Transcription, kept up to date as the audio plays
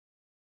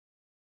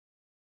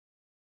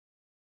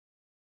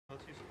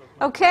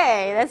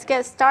Okay, let's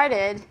get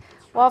started.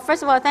 Well,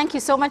 first of all, thank you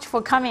so much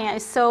for coming. I'm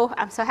so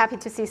happy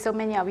to see so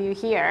many of you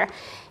here.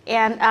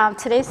 And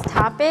today's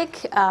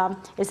topic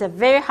is a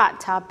very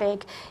hot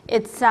topic.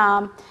 It's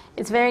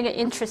very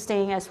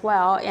interesting as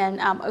well.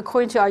 And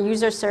according to our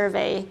user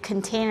survey,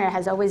 container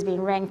has always been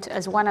ranked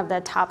as one of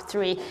the top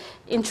 3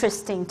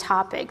 interesting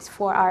topics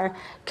for our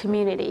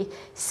community.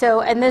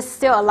 So, and there's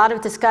still a lot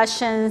of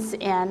discussions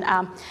and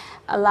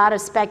a lot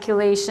of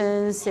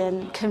speculations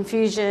and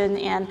confusion.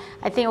 And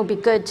I think it would be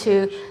good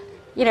to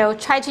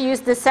try to use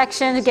this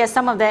section to get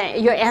some of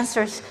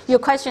your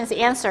questions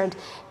answered.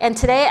 And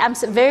today, I'm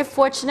very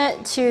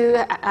fortunate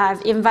to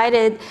have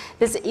invited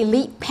this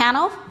elite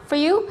panel for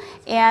you.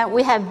 And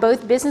we have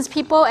both business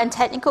people and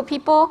technical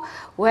people.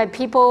 We have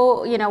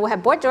people, we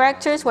have board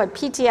directors, we have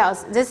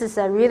PTLs. This is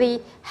a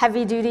really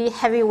heavy-duty,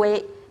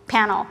 heavyweight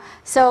panel.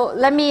 So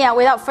let me,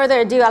 without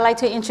further ado, I'd like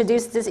to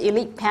introduce this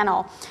elite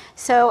panel.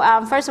 So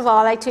first of all,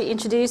 I'd like to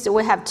introduce,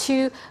 we have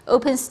 2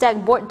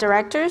 OpenStack board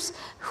directors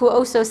who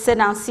also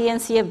sit on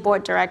CNCF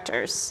board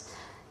directors,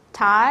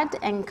 Todd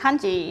and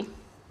Kanji.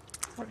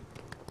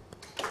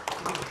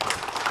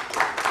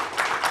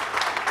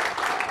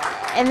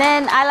 And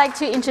then I'd like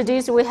to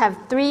introduce, we have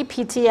 3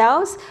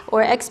 PTLs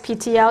or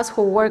ex-PTLs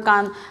who work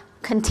on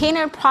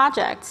container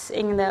projects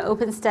in the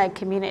OpenStack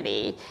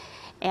community.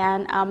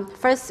 And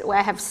first,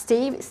 I have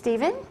Steven.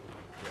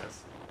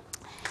 Yes.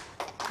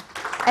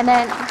 And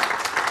then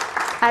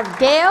I have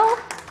Gail.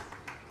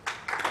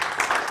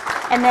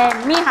 And then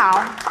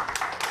Mihao.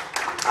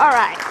 All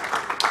right.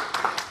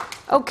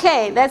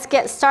 Okay, let's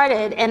get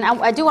started. And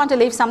I do want to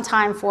leave some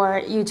time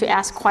for you to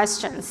ask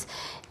questions.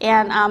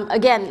 And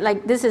again,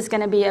 this is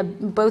going to be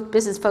both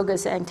business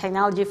focus and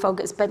technology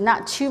focus, but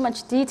not too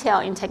much detail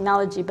in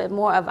technology, but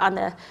more on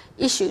the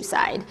issue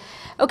side.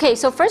 Okay,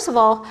 so first of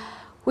all,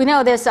 we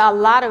know there's a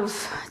lot of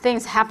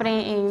things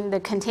happening in the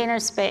container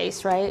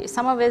space, right?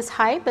 Some of it's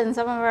hype and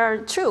some of it are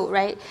true,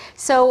 right?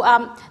 So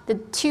the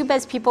 2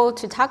 best people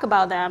to talk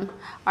about them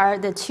are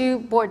the 2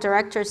 board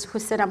directors who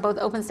sit on both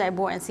OpenStack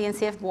board and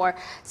CNCF board.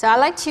 So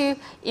I'd like to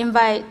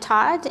invite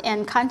Todd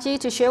and Kanji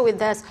to share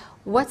with us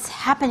what's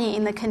happening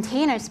in the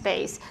container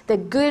space, the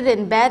good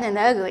and bad and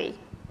ugly.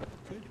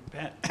 Good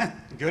and bad.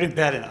 Good and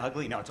bad and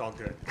ugly? No, it's all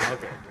good. All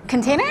good.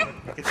 Container?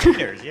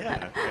 Containers,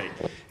 yeah.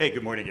 Great. Hey,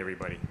 good morning,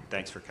 everybody.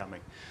 Thanks for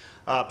coming.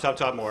 So I'm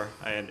Todd Moore,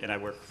 and I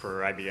work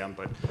for IBM,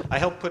 but I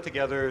helped put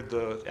together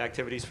the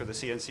activities for the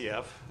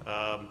CNCF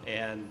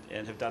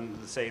and have done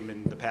the same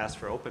in the past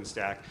for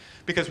OpenStack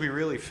because we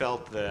really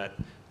felt that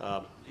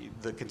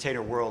the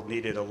container world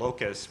needed a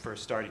locus for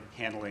starting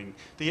handling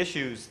the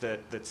issues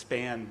that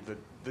span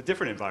the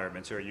different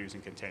environments that are using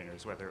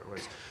containers, whether it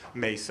was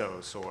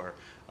Mesos or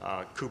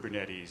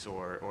Kubernetes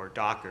or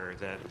Docker,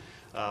 that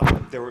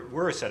there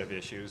were a set of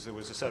issues. There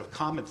was a set of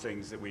common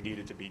things that we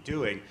needed to be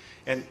doing,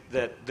 and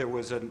that there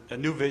was a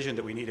new vision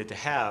that we needed to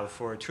have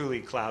for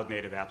truly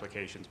cloud-native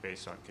applications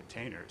based on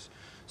containers.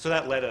 So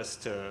that led us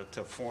to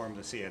form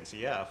the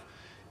CNCF.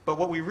 But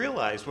what we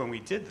realized when we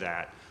did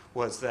that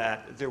was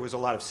that there was a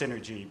lot of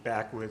synergy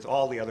back with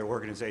all the other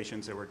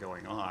organizations that were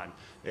going on.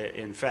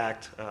 In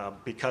fact,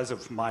 because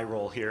of my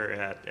role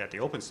here at the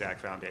OpenStack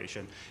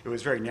Foundation, it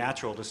was very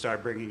natural to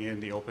start bringing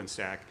in the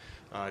OpenStack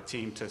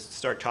team to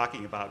start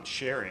talking about and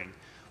sharing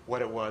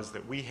what it was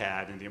that we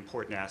had and the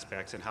important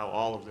aspects and how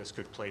all of this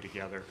could play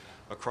together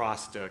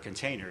across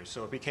containers.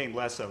 So it became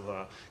less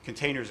of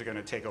containers are going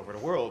to take over the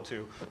world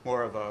to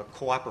more of a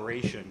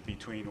cooperation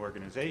between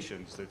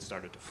organizations that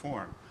started to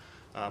form.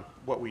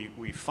 What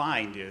we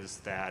find is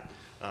that,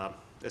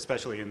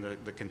 especially in the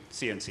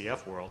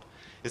CNCF world,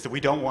 is that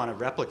we don't want to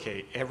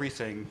replicate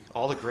everything,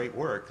 all the great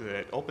work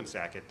that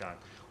OpenStack had done.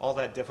 All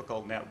that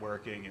difficult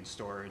networking and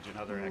storage and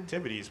other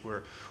activities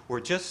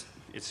were just,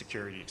 its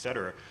security, et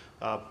cetera,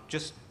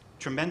 just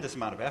tremendous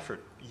amount of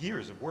effort,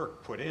 years of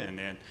work put in,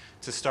 and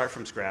to start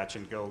from scratch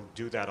and go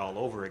do that all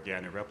over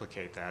again and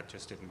replicate that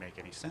just didn't make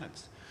any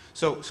sense.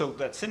 So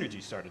that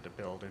synergy started to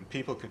build, and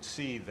people could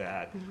see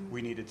that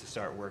we needed to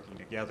start working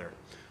together.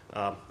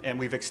 And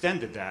we've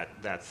extended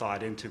that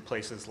thought into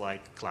places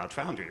like Cloud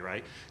Foundry,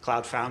 right?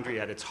 Cloud Foundry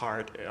at its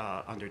heart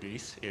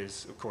underneath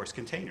is, of course,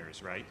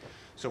 containers, right?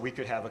 So we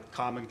could have a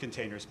common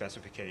container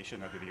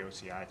specification under the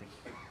OCI. I think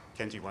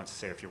Kenji wants to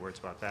say a few words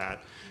about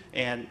that.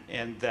 And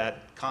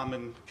that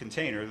common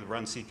container, the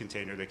run C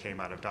container that came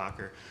out of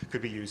Docker,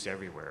 could be used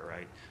everywhere,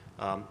 right?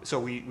 So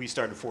we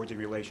started forging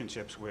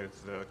relationships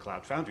with the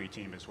Cloud Foundry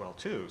team as well,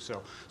 too.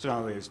 So not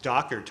only is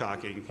Docker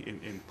talking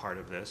in part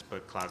of this,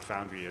 but Cloud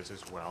Foundry is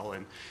as well.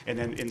 And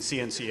then in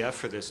CNCF,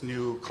 for this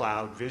new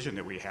cloud vision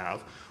that we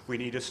have, we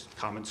need a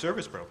common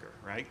service broker,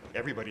 right?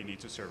 Everybody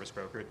needs a service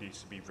broker. It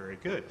needs to be very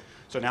good.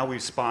 So now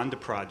we've spawned a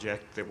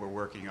project that we're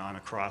working on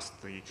across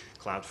the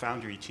Cloud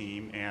Foundry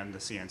team and the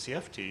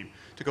CNCF team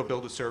to go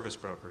build a service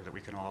broker that we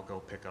can all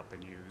go pick up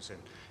and use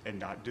and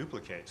not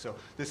duplicate. So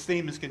this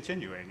theme is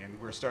continuing, and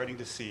we're starting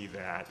to see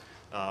that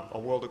a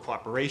world of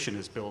cooperation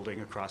is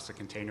building across the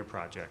container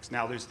projects.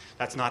 Now,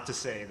 that's not to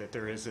say that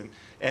there isn't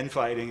end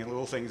fighting and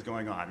little things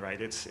going on,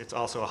 right? It's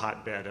also a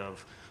hotbed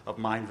of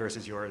mine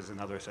versus yours and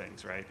other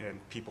things, right? And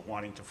people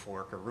wanting to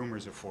fork or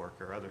rumors of fork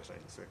or other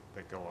things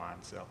that go on.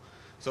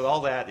 So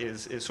all that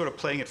is sort of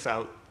playing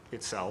out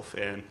itself,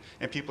 and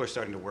people are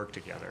starting to work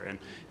together.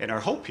 And our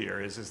hope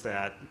here is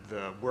that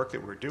the work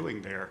that we're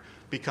doing there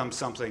becomes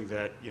something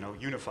that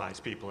unifies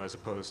people as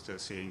opposed to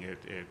seeing it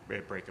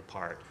break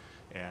apart.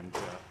 And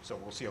so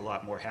we'll see a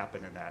lot more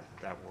happen in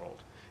that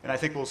world. And I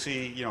think we'll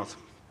see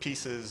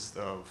pieces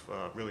of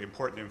really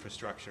important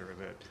infrastructure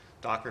that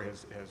Docker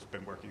has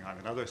been working on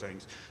and other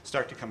things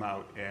start to come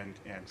out and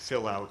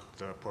fill out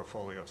the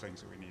portfolio of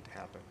things that we need to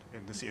happen.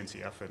 And the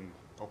CNCF and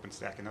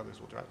OpenStack and others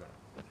will drive that.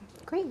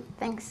 Great,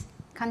 thanks.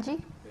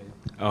 Kanji?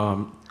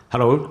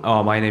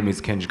 Hello, my name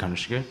is Kenji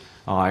Kanshige.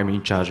 I'm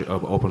in charge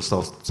of open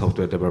source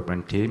software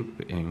development team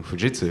in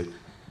Fujitsu.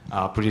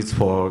 Please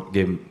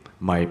forgive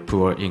my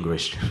poor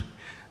English.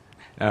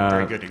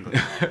 Very good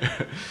English.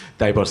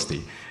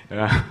 Diversity.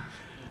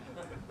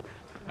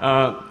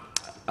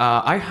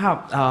 I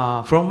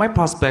have, from my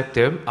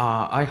perspective,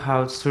 I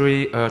have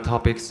three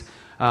topics.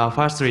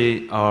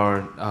 Firstly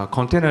are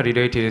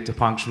container-related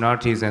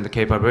functionalities and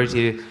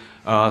capability,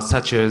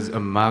 such as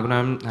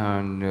Magnum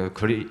and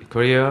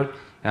Kuryr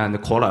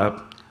and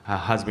Kolla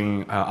has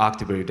been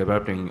actively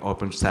developing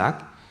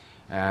OpenStack,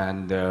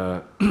 and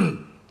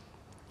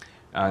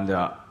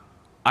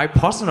I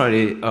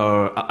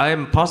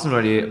am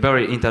personally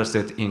very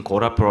interested in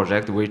Kolla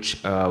project,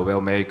 which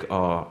will make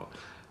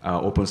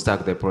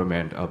OpenStack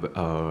deployment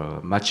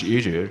much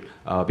easier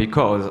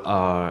because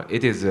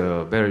it is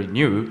a very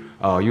new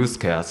use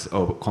case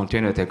of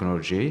container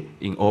technology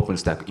in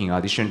OpenStack, in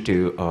addition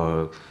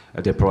to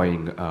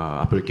deploying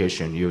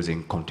application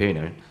using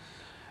container.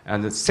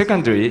 And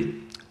secondly,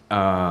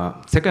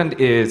 second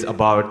is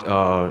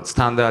about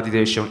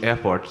standardization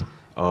effort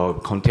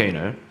of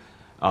container.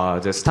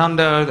 The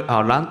standard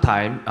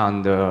runtime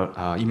and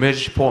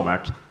image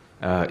format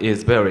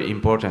is very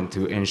important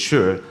to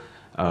ensure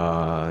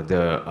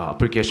the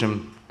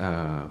application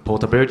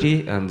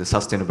portability and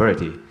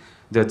sustainability.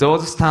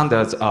 Those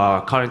standards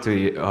are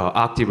currently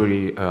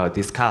actively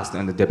discussed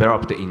and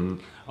developed in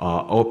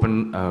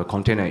Open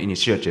Container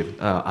Initiative,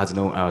 as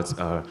known as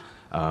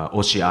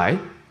OCI,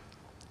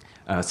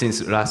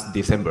 since last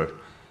December.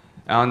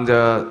 And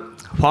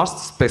first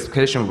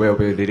specification will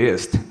be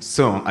released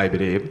soon, I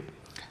believe.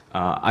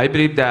 I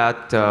believe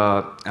that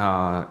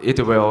it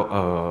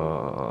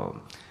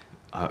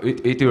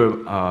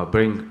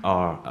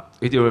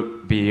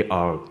will be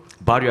a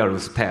valuable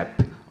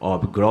step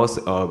of growth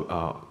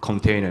of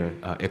container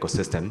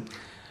ecosystem.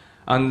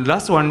 And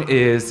last one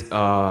is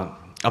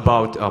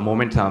about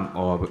momentum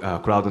of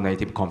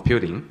cloud-native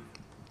computing.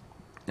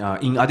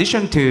 In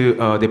addition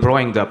to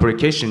deploying the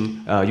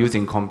application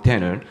using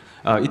container,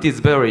 it is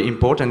very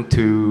important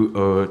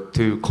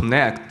to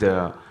connect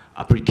the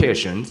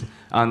applications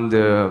and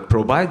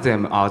provide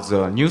them as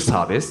a new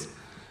service.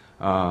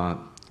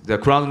 The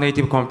Cloud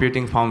Native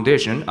Computing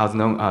Foundation, as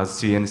known as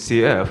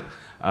CNCF,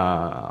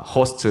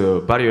 hosts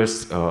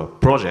various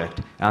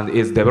projects and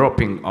is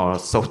developing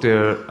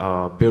software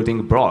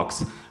building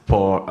blocks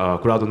for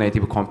cloud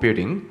native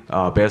computing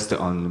based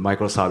on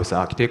microservice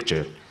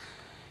architecture.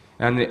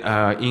 And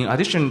in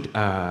addition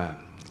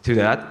to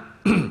that,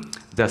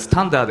 the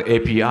standard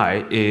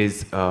API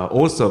is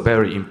also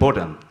very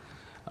important.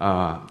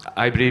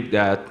 I believe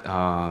that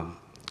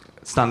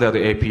standard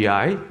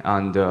API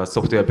and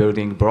software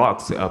building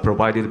blocks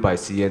provided by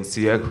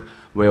CNCF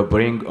will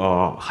bring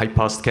a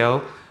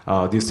hyperscale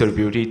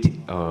distributed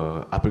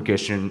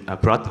application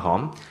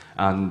platform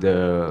and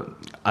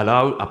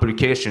allow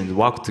applications to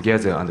work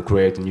together and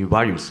create new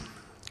values.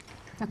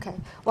 Okay.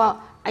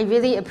 Well, I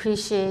really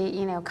appreciate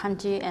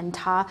Kanji and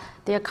Ta,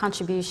 their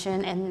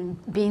contribution and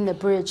being the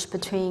bridge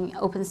between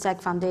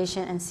OpenStack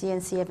Foundation and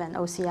CNCF and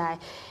OCI.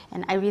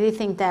 And I really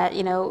think that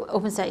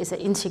OpenStack is an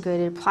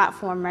integrated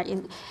platform, right?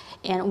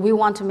 And we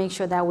want to make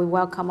sure that we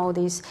welcome all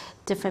these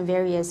different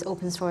various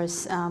open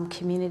source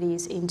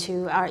communities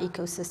into our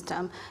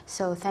ecosystem.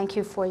 So thank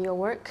you for your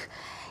work.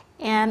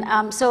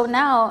 And so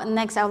now,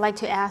 next, I would like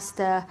to ask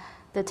the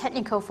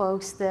technical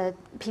folks, the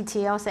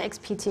PTLs, the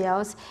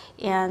ex-PTLs,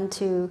 and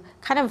to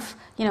kind of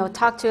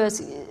talk to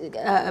us,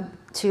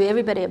 to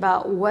everybody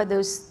about what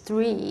those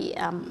three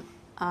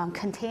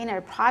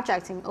container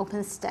projects in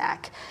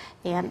OpenStack.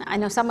 And I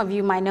know some of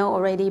you might know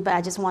already, but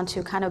I just want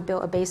to kind of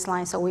build a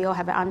baseline so we all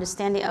have an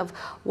understanding of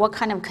what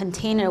kind of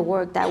container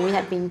work that we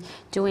have been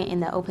doing in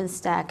the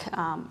OpenStack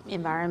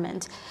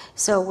environment.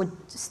 So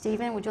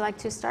Stephen, would you like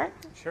to start?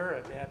 Sure,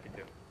 I'd be happy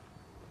to.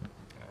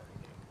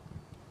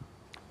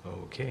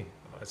 Okay,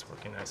 well, that's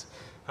working nice.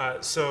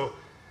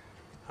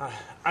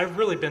 I've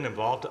really been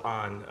involved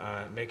on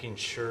making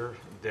sure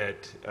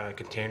that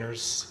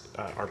containers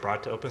are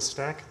brought to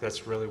OpenStack.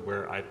 That's really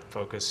where I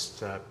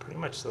focused pretty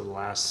much the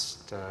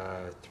last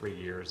 3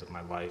 years of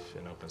my life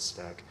in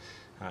OpenStack.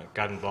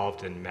 Got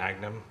involved in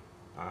Magnum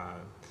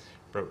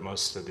wrote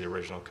most of the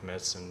original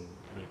commits and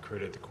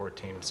recruited the core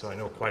team, so I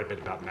know quite a bit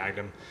about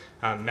Magnum.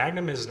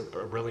 Magnum is a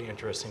really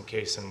interesting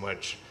case in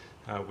which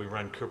we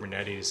run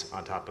Kubernetes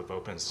on top of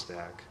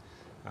OpenStack.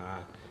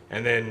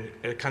 And then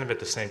kind of at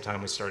the same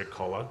time we started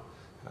Kolla.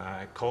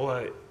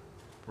 Kolla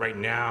right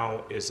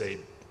now it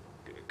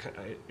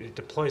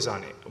deploys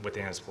with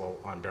Ansible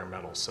on bare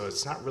metal, so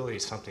it's not really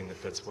something that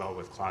fits well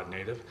with cloud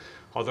native.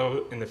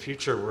 Although in the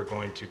future we're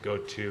going to go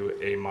to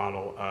a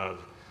model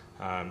of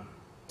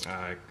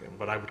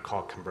what I would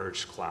call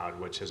converged cloud,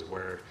 which is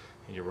where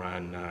you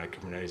run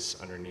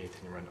Kubernetes underneath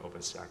and you run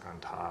OpenStack on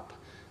top.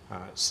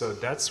 So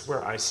that's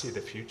where I see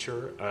the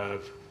future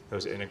of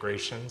those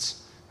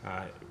integrations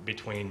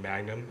between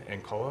Magnum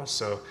and Kolla.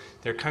 So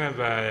they're kind of,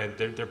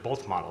 they're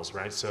both models,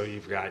 right? So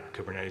you've got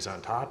Kubernetes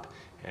on top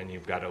and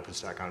you've got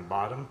OpenStack on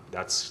bottom,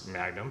 that's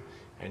Magnum.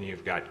 And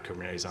you've got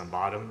Kubernetes on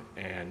bottom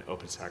and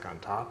OpenStack on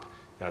top,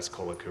 that's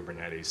Kolla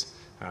Kubernetes.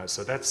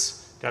 So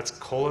that's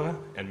Kolla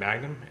and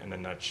Magnum in a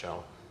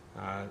nutshell.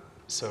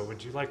 So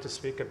would you like to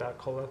speak about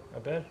Kolla a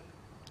bit?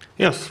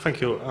 Yes,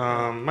 thank you.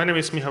 My name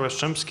is Michał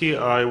Jastrzębski.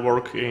 I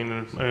work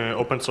in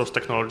Open Source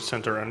Technology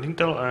Center and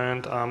Intel,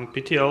 and I'm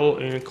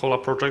PTL in Kolla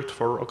project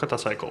for Okata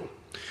Cycle.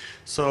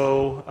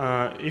 So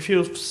if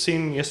you've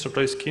seen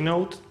yesterday's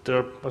keynote,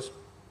 there, as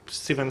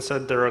Steven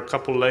said, there are a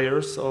couple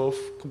layers of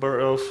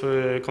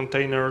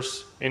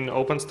containers in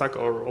OpenStack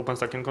or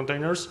OpenStack in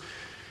containers.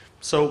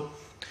 So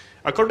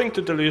according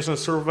to the user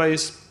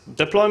surveys,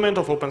 deployment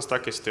of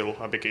OpenStack is still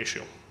a big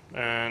issue,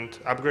 and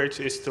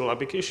upgrades is still a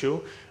big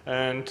issue,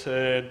 and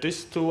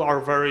these two are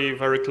very,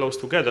 very close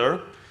together.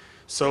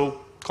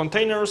 So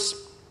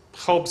containers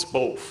helps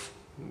both.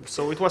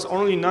 So it was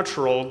only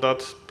natural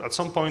that at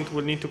some point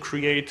we need to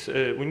create,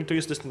 we need to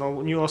use this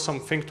new awesome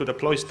thing to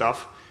deploy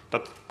stuff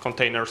that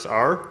containers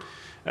are,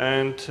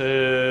 and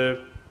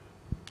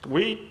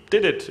we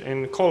did it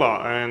in Kolla.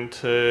 And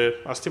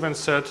as Steven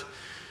said,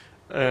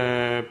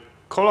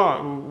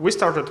 Kolla, we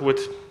started with,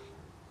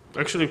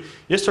 actually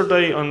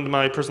yesterday on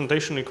my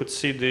presentation you could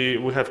see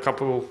we have a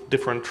couple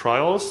different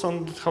trials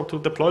on how to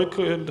deploy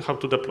containers.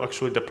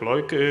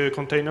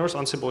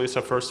 Ansible is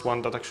the first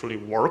one that actually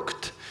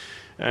worked,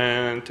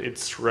 and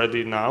it's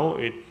ready now.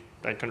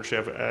 I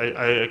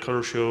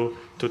encourage you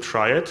to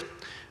try it.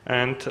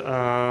 And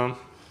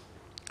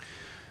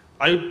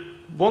I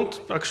won't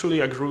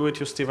actually agree with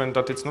you, Steven,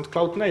 that it's not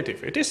cloud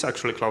native. It is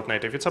actually cloud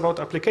native. It's about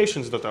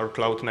applications that are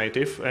cloud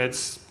native.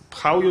 It's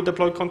how you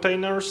deploy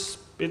containers.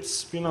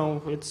 It's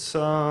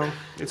a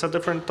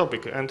different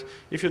topic. And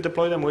if you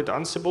deploy them with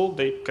Ansible,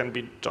 they can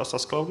be just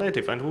as cloud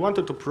native. And we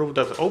wanted to prove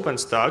that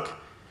OpenStack,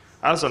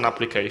 as an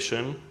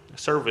application,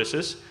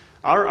 services,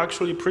 are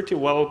actually pretty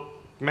well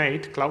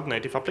made cloud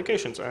native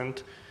applications.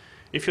 And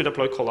if you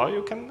deploy Kolla,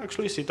 you can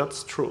actually see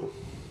that's true.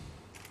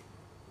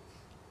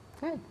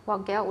 Good. Well,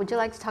 Gail, would you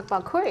like to talk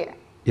about Kuryr?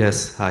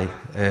 Yes, hi.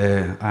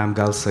 I'm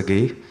Gal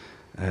Sagi.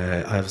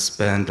 I've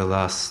spent the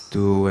last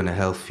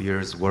 2.5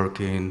 years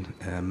working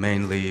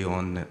mainly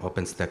on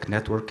OpenStack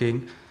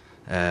networking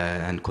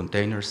and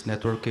containers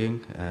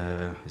networking.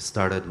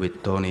 Started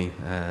with Tony,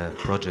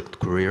 project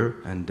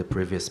Kuryr, and the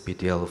previous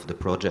PTL of the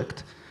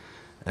project.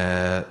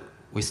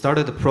 We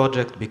started the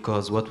project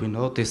because what we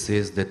notice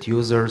is that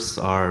users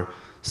are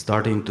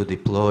starting to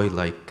deploy,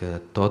 like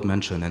Todd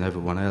mentioned and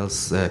everyone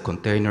else,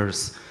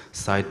 containers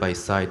side by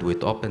side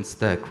with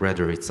OpenStack,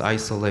 whether it's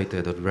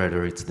isolated or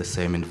whether it's the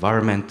same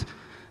environment,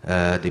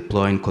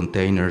 deploying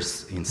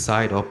containers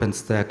inside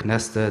OpenStack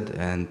nested,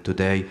 and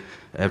today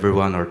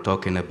everyone are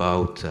talking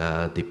about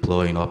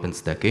deploying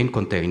OpenStack in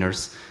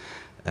containers.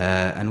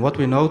 And what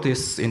we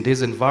notice in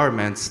these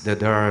environments that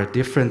there are a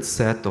different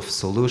set of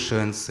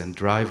solutions and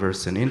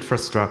drivers and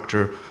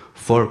infrastructure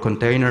for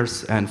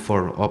containers and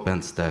for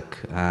OpenStack.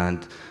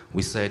 And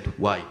we said,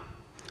 why?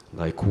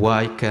 Like,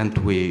 why can't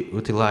we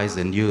utilize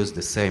and use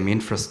the same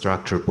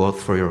infrastructure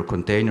both for your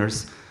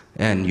containers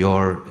and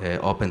your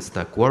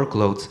OpenStack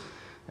workloads?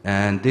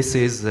 And this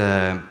is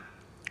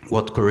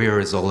what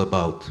Kuryr is all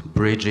about,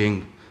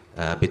 bridging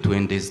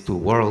between these two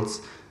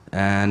worlds.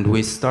 And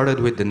we started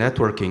with the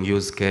networking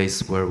use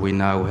case where we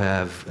now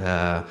have,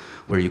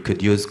 where you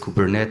could use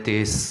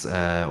Kubernetes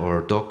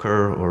or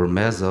Docker or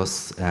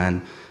Mesos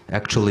and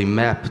actually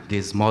map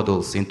these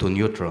models into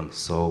Neutron.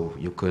 So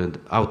you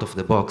could, out of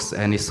the box,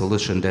 any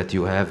solution that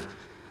you have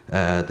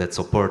that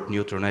support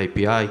Neutron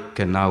API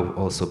can now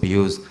also be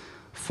used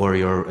for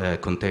your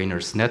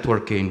containers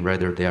networking,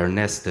 whether they are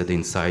nested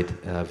inside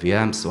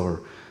VMs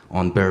or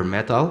on bare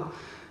metal.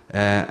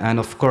 And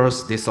of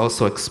course, this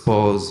also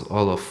exposes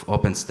all of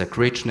OpenStack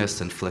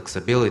richness and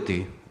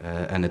flexibility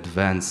and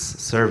advanced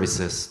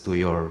services to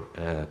your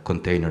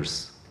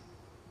containers.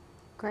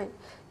 Great.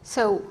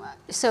 So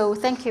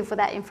thank you for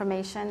that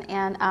information.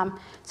 And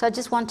so I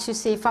just want to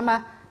see from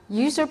a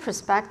user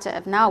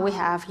perspective, now we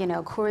have,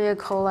 Kuryr,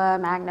 Kolla,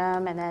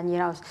 Magnum, and then,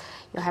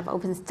 you'll have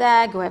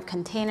OpenStack, you'll have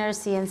containers,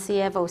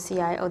 CNCF,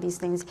 OCI, all these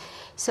things.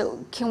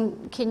 So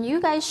can you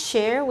guys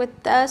share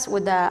with us,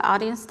 with the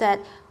audience, that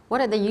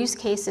what are the use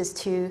cases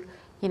to,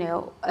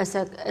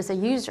 as a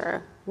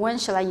user, when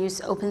should I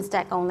use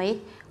OpenStack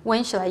only?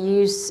 when should I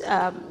use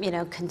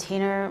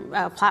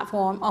container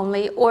platform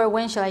only, or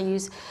when should I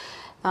use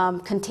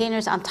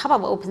containers on top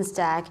of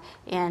OpenStack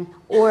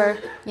or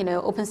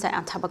OpenStack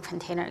on top of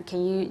container?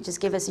 Can you just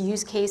give us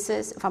use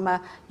cases from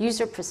a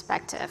user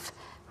perspective?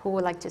 Who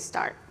would like to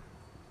start?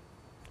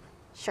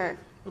 Sure.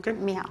 Okay.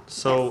 Mihao.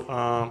 So,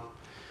 yes.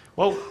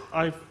 well,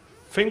 I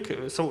think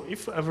so.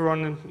 If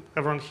everyone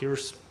here,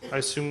 I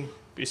assume,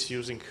 is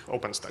using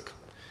OpenStack.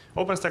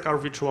 OpenStack are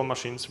virtual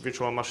machines.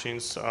 Virtual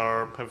machines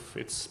have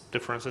its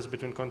differences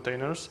between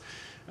containers,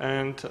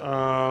 and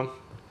I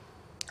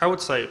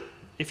would say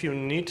if you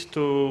need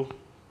to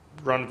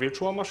run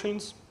virtual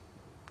machines,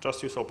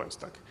 just use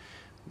OpenStack.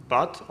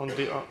 But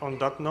on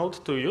that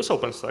note, to use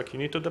OpenStack, you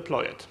need to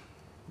deploy it.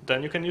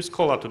 Then you can use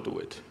Kolla to do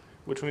it,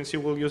 which means you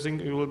will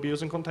be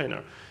using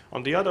container.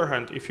 On the other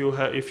hand, if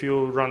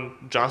you run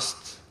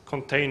just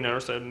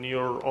containers and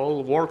your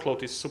whole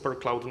workload is super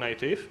cloud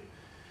native,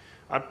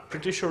 I'm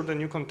pretty sure the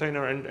new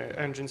container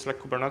engines like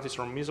Kubernetes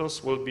or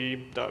Mesos will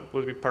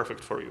be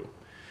perfect for you.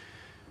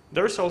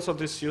 There is also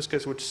this use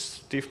case which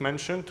Steve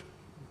mentioned,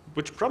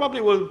 which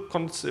probably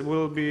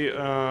will be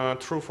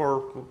true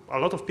for a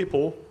lot of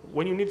people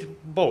when you need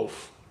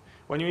both.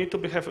 When you need to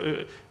have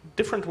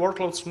different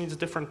workloads needs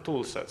different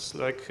tool sets.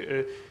 Like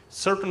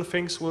certain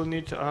things will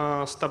need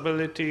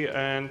stability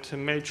and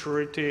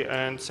maturity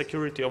and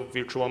security of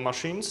virtual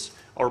machines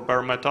or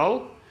bare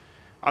metal.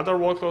 Other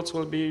workloads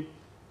will be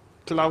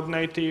cloud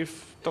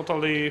native,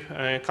 totally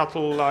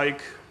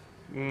cattle-like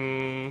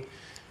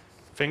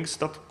things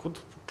that could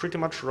pretty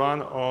much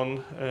run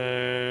on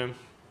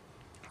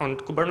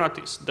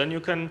Kubernetes. Then you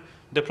can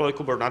deploy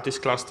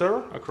Kubernetes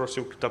cluster across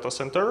your data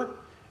center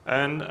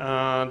and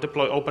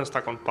deploy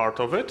OpenStack on part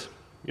of it,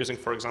 using,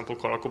 for example,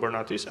 Kolla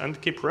Kubernetes, and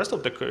keep rest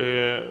of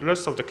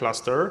the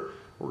cluster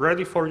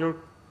ready for your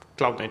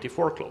cloud-native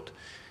workload.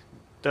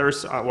 There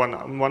is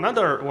one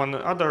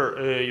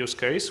other use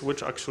case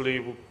which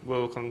actually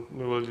will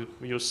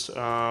use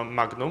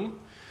Magnum,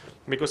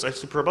 because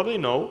as you probably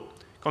know,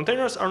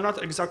 containers are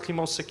not exactly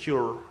most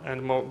secure,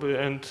 and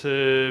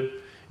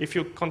if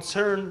you're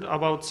concerned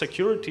about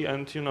security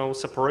and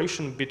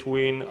separation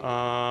between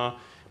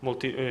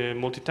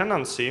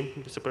multi-tenancy,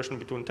 separation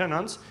between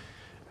tenants,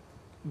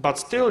 but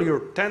still your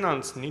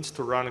tenants needs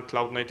to run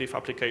cloud-native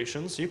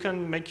applications, you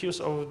can make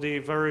use of the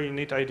very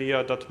neat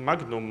idea that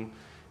Magnum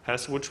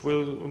has,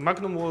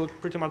 Magnum will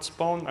pretty much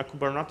spawn a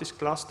Kubernetes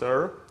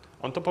cluster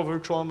on top of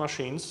virtual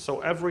machines, so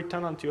every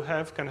tenant you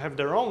have can have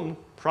their own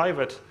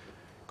private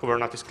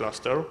Kubernetes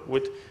cluster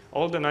with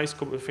all the nice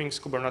things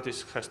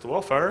Kubernetes has to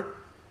offer,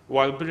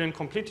 while being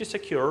completely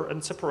secure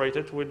and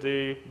separated with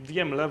the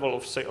VM level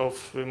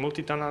of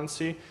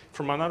multi-tenancy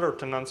from another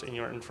tenant in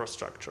your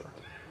infrastructure.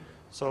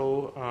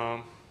 So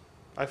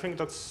I think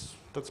that's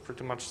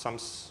pretty much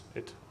sums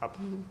it up.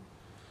 Mm-hmm.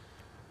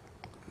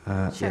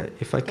 Sure. Yeah,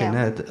 if I can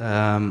add,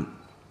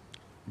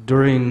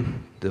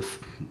 during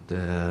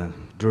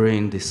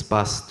these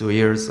past 2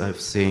 years,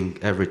 I've seen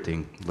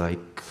everything,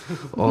 like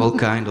all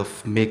kind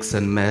of mix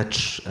and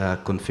match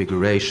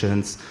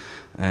configurations,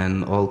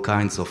 and all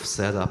kinds of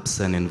setups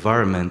and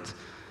environment.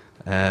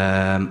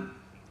 And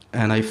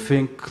I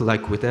think,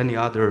 like with any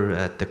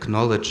other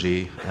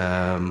technology,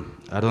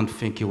 I don't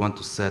think you want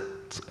to set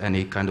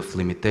any kind of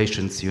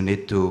limitations. You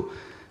need to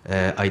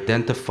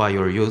identify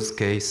your use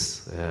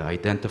case,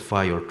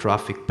 identify your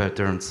traffic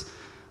patterns,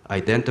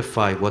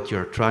 identify what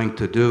you're trying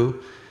to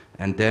do,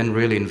 and then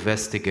really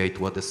investigate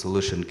what the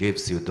solution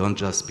gives you. Don't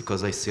just,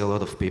 because I see a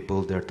lot of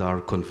people that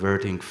are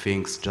converting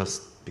things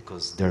just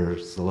because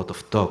there's a lot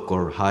of talk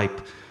or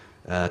hype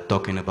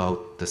talking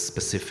about the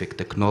specific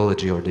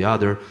technology or the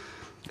other.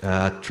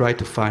 Try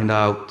to find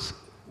out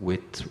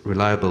with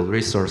reliable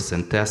resource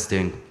and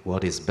testing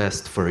what is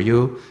best for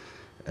you.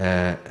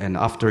 And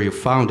after you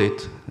found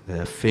it,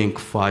 think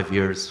 5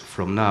 years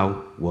from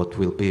now what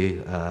will be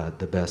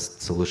the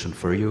best solution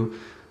for you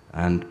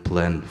and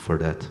plan for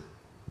that.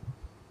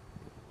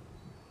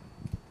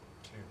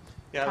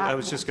 Yeah, I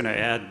was just going to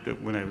add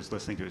when I was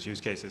listening to his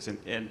use cases,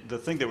 and the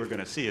thing that we're going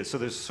to see is, so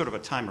there's sort of a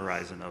time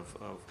horizon of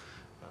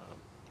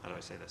how do I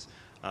say this?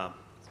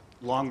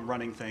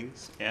 Long-running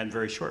things and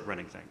very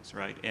short-running things,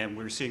 right? And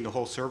we're seeing the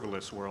whole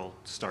serverless world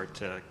start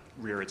to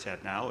rear its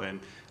head now, and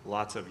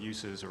lots of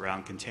uses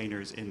around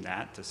containers in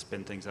that to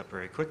spin things up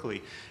very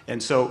quickly.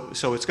 And so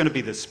it's going to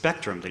be the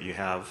spectrum that you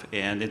have,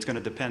 and it's going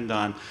to depend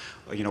on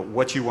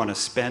what you want to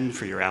spend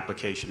for your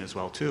application as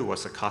well too.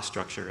 What's the cost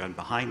structure and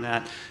behind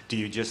that? Do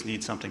you just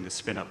need something to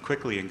spin up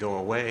quickly and go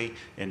away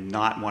and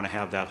not want to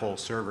have that whole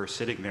server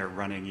sitting there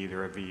running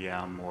either a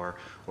VM or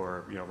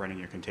running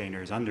your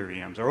containers under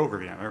VMs or over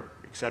VM, or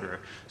et cetera.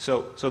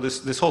 So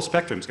this whole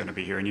spectrum is going to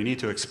be here, and you need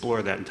to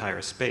explore that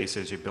entire space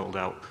as you build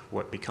out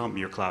what become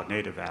your cloud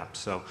native apps.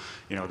 So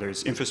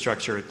there's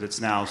infrastructure that's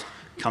now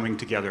coming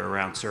together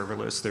around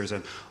serverless. There's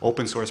an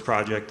open source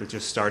project that's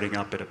just starting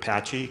up at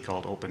Apache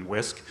called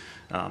OpenWhisk,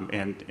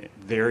 and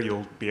there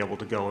you'll be able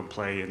to go and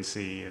play and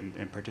see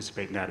and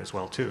participate in that as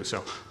well too.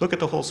 So look at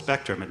the whole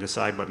spectrum and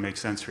decide what makes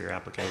sense for your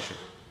application.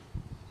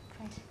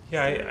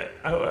 Yeah,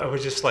 I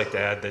would just like to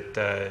add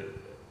that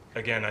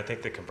again, I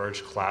think the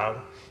converged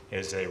cloud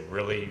is a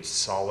really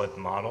solid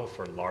model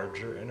for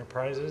larger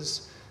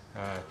enterprises.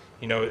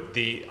 You know,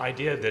 the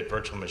idea that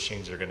virtual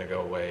machines are going to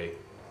go away,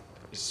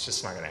 it's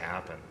just not going to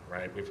happen,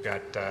 right? We've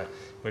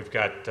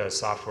got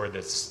software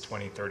that's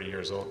 20, 30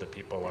 years old that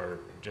people are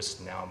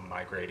just now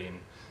migrating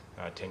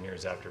 10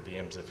 years after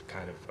VMs have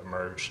kind of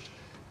emerged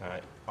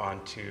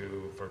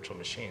onto virtual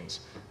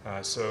machines.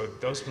 So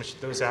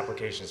those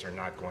applications are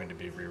not going to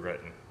be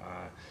rewritten.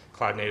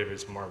 Cloud native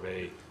is more of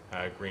a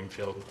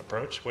greenfield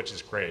approach, which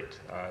is great.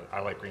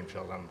 I like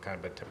greenfield. I'm kind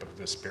of a tip of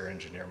the spear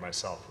engineer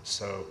myself.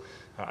 So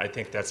I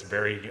think that's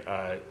very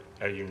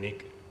a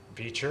unique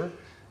feature.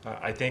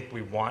 I think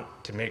we want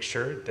to make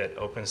sure that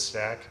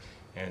OpenStack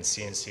and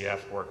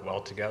CNCF work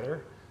well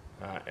together.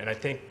 And I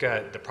think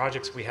the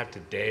projects we have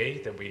today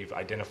that we've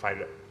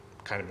identified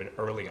kind of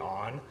early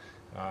on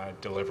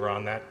deliver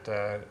on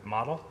that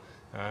model.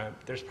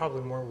 There's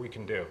probably more we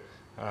can do.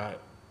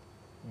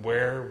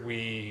 Where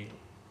we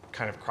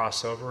kind of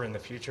cross over in the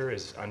future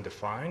is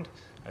undefined.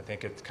 I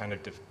think it kind of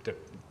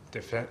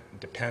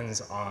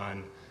depends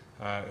on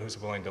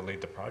who's willing to lead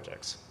the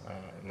projects.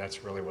 And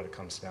that's really what it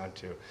comes down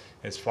to.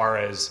 As far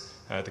as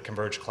the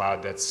converged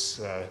cloud, that's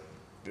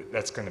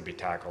going to be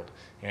tackled.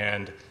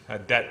 And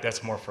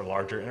that's more for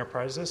larger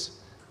enterprises,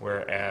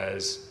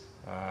 whereas,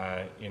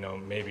 you know,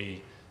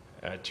 maybe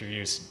to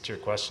your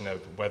question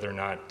of whether or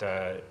not,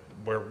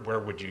 where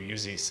would you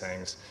use these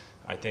things,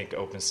 I think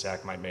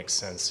OpenStack might make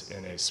sense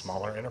in a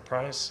smaller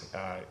enterprise,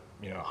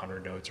 you know,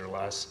 100 nodes or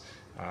less.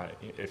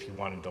 If you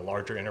wanted a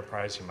larger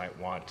enterprise, you might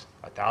want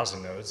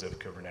 1,000 nodes of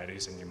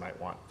Kubernetes, and you might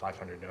want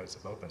 500 nodes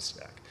of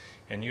OpenStack.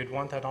 And you'd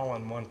want that all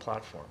on one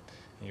platform.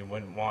 You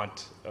wouldn't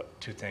want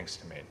two things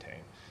to maintain,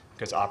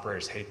 because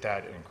operators hate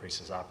that. It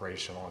increases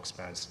operational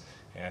expense,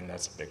 and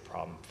that's a big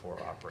problem for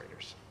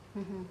operators.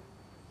 Mm-hmm.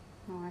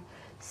 All right.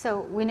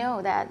 So we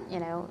know that, you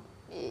know,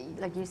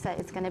 like you said,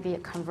 it's going to be a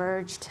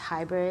converged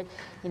hybrid,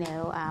 you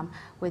know,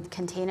 with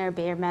container,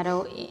 bare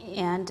metal,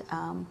 and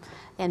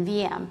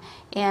VM.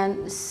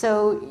 And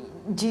so,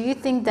 do you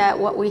think that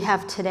what we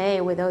have today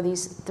with all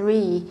these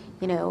three,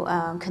 you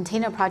know,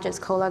 container projects,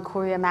 Kolla,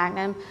 Kuryr,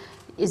 Magnum,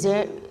 is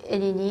there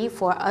any need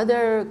for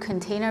other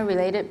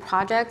container-related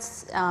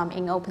projects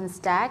in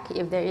OpenStack?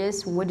 If there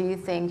is, what do you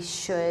think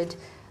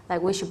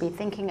we should be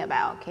thinking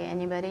about? Okay,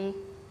 anybody?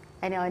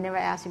 I know I never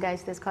asked you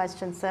guys this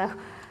question, so.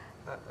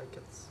 I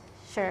can.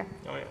 Sure.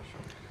 Oh, yeah,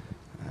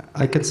 sure.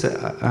 I can say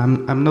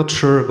I'm not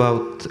sure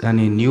about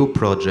any new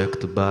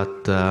project,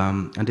 but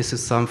and this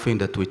is something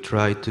that we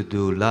tried to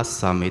do last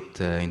summit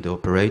in the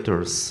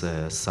operators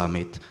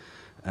summit,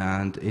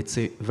 and it's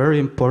very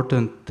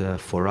important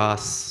for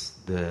us,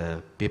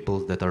 the people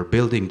that are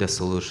building the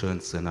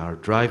solutions and are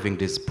driving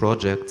these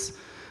projects,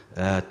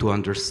 to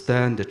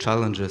understand the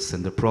challenges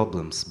and the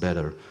problems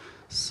better.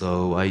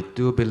 So I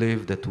do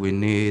believe that we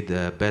need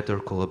better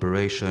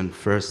collaboration,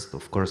 first,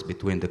 of course,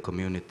 between the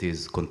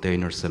communities,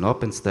 containers, and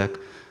OpenStack,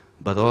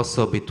 but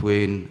also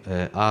between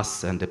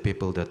us and the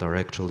people that are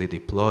actually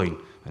deploying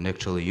and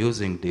actually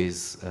using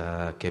these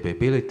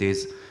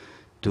capabilities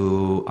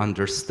to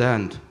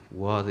understand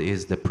what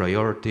is the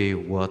priority,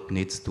 what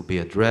needs to be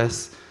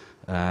addressed,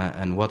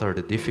 and what are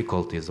the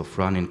difficulties of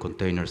running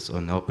containers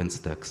on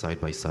OpenStack side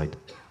by side.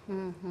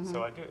 Mm-hmm.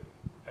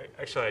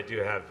 So I do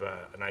have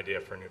an idea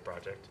for a new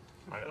project.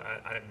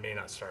 I may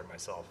not start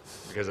myself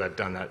because I've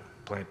done that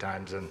plenty of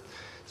times and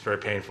it's very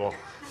painful.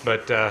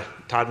 But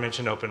Todd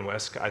mentioned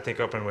OpenWhisk. I think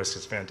OpenWhisk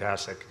is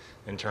fantastic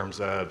in terms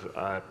of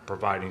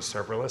providing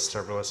serverless.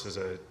 Serverless is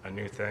a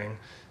new thing.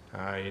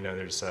 You know,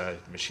 there's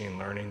machine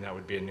learning, that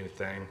would be a new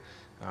thing.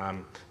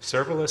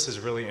 Serverless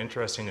is really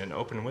interesting, and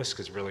OpenWhisk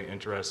is really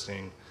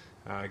interesting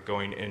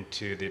going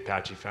into the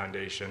Apache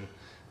Foundation.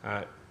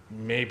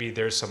 Maybe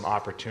there's some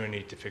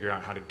opportunity to figure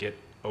out how to get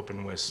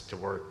OpenWhisk to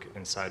work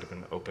inside of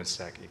an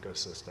OpenStack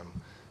ecosystem.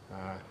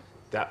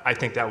 I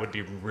think that would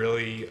be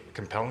really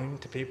compelling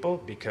to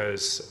people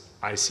because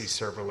I see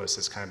serverless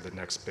as kind of the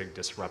next big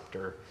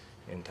disruptor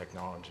in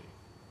technology.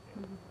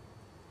 Mm-hmm.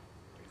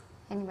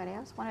 Anybody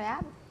else want to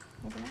add?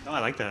 No,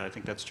 I like that. I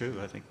think that's true.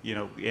 I think, you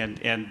know,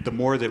 and the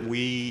more that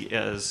we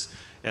as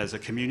a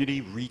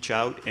community reach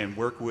out and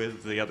work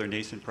with the other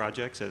nascent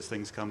projects as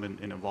things come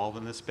and evolve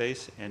in this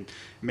space and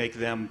make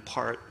them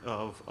part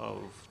of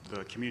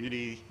the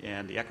community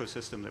and the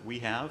ecosystem that we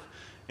have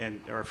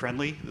and are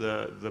friendly,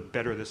 the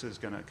better this is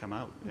going to come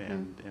out.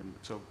 Mm-hmm. And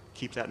so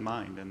keep that in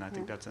mind. And I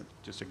think that's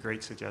just a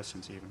great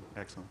suggestion, Stephen.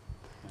 Excellent.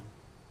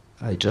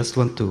 I just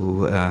want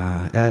to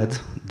add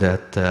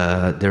that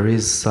there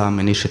is some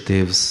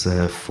initiatives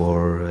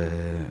for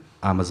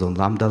Amazon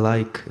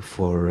Lambda-like,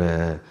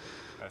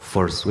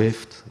 for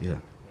Swift, yeah.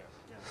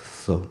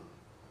 So.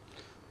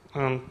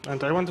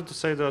 And I wanted to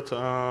say that,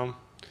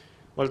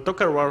 well,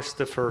 Docker was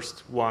the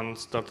first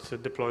ones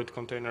that deployed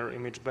container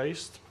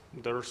image-based.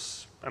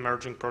 There's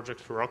emerging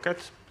project for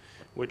Rocket,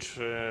 which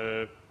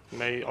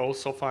may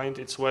also find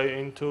its way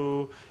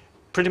into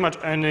pretty much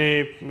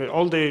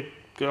all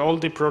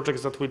the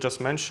projects that we just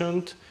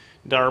mentioned.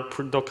 They are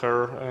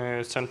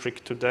Docker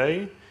centric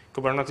today.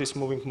 Kubernetes is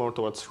moving more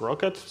towards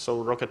Rocket,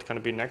 so Rocket can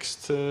be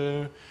next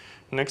thing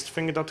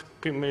that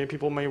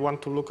people may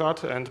want to look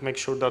at, and make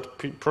sure that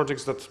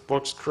projects that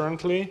works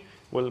currently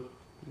will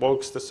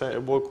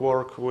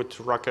work with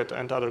Rocket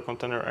and other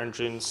container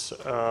engines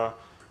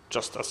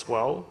just as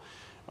well.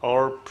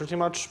 Or pretty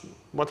much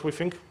what we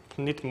think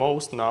need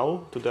most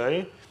now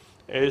today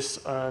is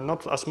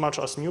not as much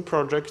as new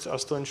projects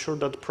as to ensure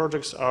that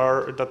projects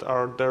that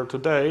are there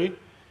today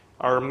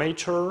are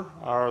mature,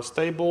 are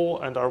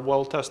stable, and are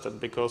well tested,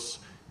 because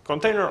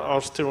containers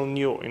are still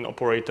new in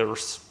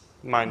operators'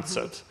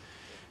 mindset.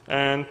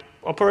 And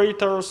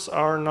operators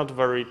are not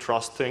very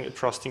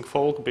trusting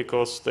folk,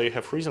 because they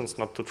have reasons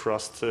not to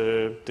trust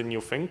the new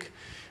thing,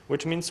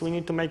 which means we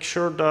need to make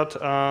sure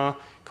that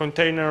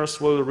containers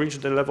will reach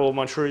the level of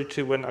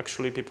maturity when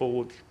actually people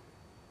would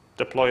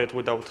deploy it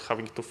without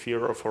having to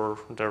fear for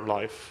their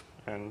life.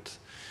 And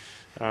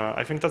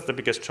I think that's the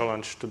biggest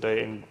challenge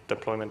today in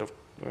deployment of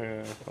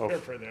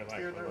For their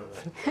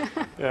life.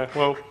 yeah,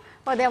 well,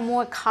 they're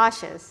more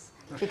cautious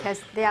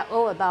because they are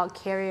all about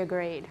carrier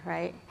grade,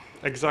 right?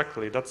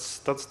 exactly. That's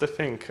the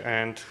thing,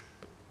 and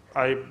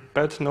I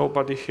bet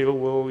nobody here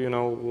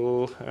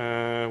will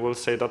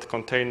say that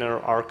container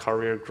are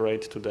carrier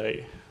grade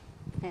today.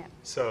 Yeah.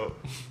 So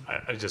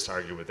I just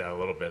argue with that a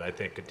little bit. I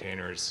think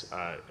containers,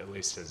 at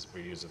least as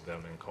we use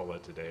them in Kolla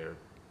today, are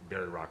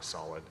very rock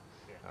solid.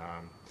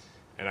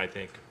 And I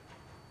think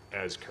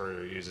as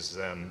Kuryr uses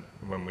them,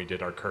 when we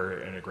did our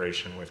Kuryr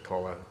integration with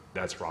Kolla,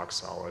 that's rock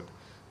solid.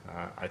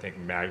 I think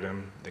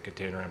Magnum, the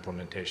container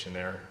implementation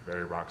there,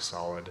 very rock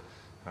solid.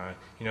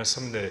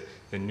 Some of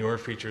the newer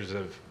features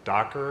of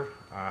Docker,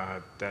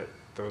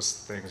 those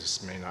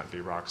things may not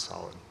be rock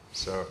solid.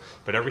 So,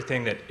 but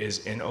everything that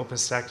is in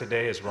OpenStack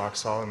today is rock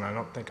solid, and I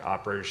don't think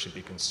operators should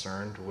be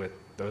concerned with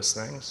those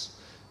things.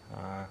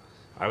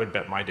 I would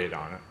bet my data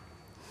on it.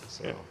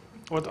 So. Yeah.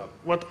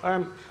 What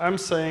I'm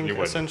saying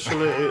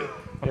essentially,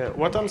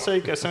 what I'm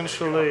saying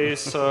essentially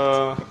is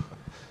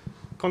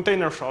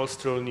containers are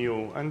still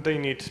new, and they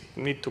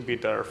need to be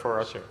there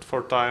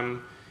for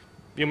time.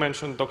 You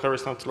mentioned Docker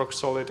is not rock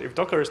solid. If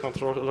Docker is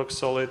not rock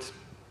solid,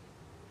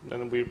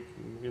 then we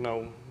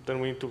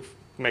need to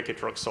make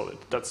it rock solid.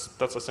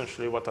 That's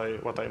essentially what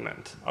I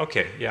meant.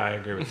 Okay, yeah, I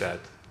agree with that,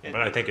 but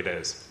I think it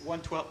is.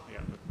 112,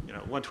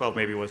 112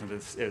 maybe wasn't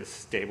as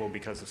stable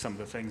because of some of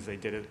the things they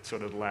did at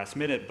sort of the last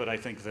minute, but I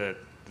think that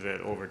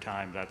over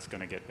time that's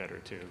going to get better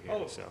too.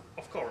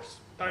 Of course,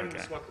 time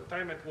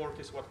at work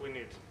is what we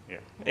need.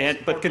 Yeah,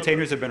 but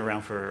containers have been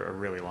around for a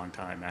really long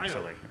time,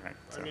 actually. Right?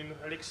 So. I mean,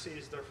 Elixir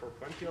is there for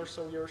 20 or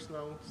so years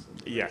now.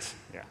 Yes.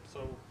 Yeah.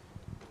 So.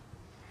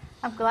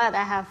 I'm glad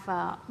I have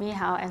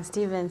Michał and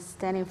Steven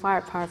standing far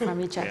apart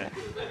from each other.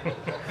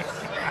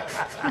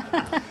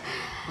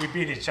 We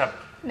beat each other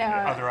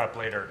up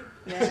later.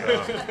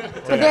 Yeah.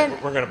 So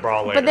we're going to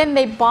brawl later. But then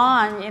they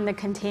bond in the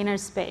container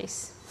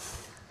space.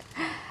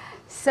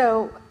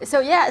 So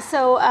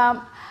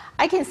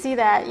I can see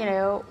that,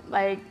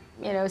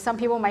 some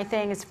people might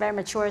think it's very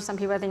mature, some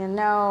people think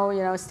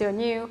no, still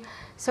new.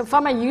 So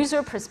from a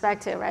user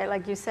perspective, right,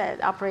 like you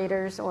said,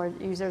 operators or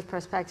users'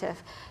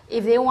 perspective,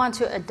 if they want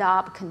to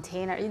adopt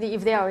container,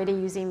 if they're already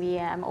using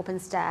VM,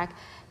 OpenStack,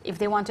 if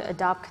they want to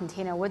adopt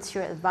container, what's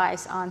your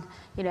advice on,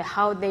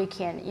 how they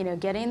can,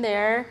 get in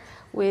there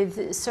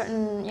with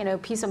certain,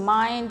 peace of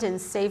mind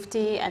and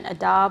safety and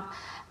adopt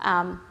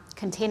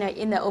container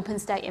in the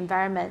OpenStack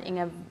environment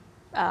in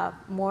a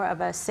more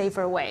of a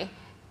safer way?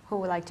 Who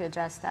would like to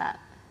address that?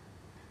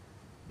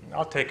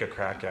 I'll take a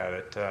crack at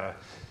it.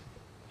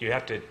 You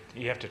have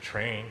to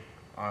train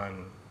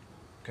on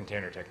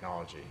container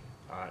technology.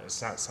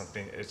 It's not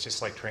something. It's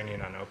just like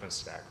training on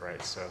OpenStack,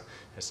 right? So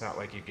it's not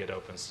like you get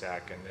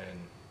OpenStack and then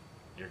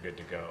you're good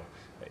to go.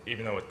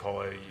 Even though with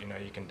Kolla,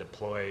 you can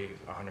deploy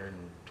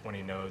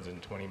 120 nodes in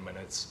 20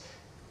 minutes.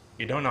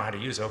 You don't know how to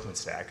use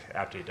OpenStack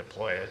after you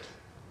deploy it.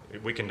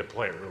 We can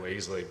deploy it really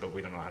easily, but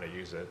we don't know how to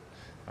use it.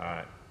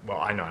 Well,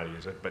 I know how to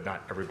use it, but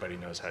not everybody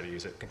knows how to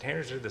use it.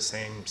 Containers are the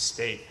same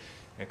state,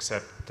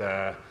 except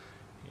they're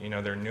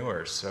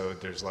newer, so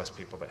there's less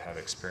people that have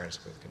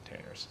experience with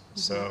containers. Mm-hmm.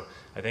 So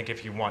I think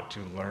if you want to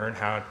learn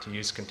how to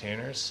use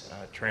containers,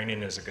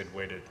 training is a good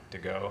way to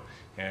go,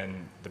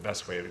 and the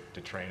best way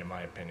to train, in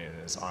my opinion,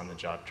 is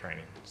on-the-job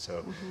training.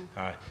 So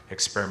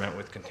experiment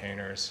with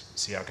containers,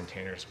 see how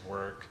containers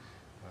work.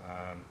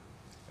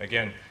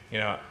 Again,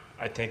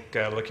 I think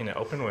looking at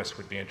OpenWhisk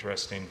would be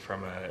interesting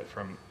from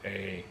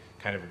a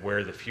kind of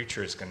where the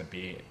future is going to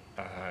be,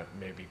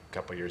 maybe a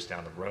couple years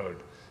down the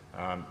road.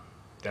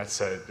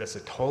 That's a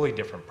totally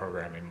different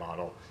programming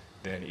model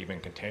than even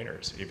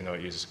containers, even though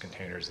it uses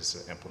containers as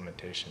an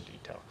implementation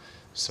detail.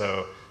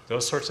 So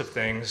those sorts of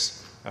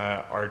things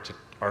are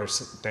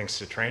things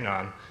to train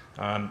on,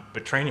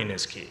 but training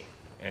is key.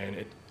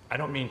 And I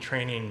don't mean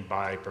training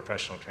by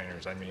professional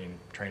trainers. I mean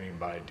training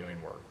by doing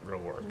work, real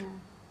work. Yeah.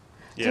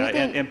 Yeah,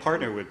 and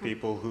partner with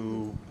people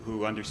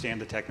who understand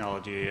the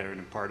technology and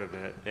are part of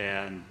it,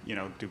 and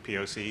do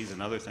POCs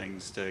and other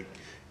things to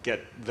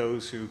get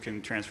those who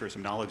can transfer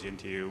some knowledge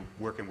into you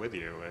working with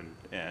you,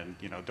 and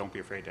don't be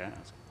afraid to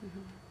ask.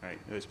 Right?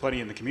 There's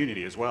plenty in the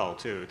community as well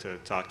too to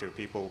talk to.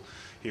 People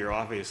here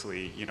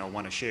obviously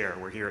want to share.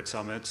 We're here at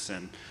summits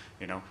and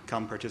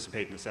come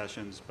participate in the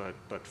sessions,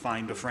 but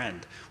find a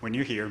friend. When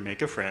you're here,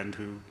 make a friend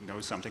who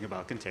knows something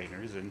about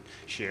containers and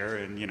share,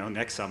 and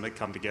next summit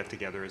come to get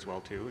together as well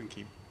too, and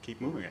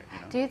keep moving it.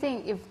 Do you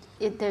think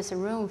if there's a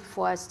room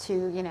for us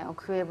to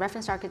create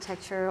reference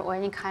architecture or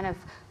any kind of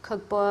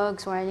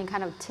cookbooks or any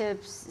kind of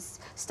tips,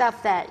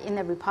 stuff that in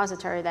the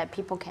repository that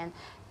people can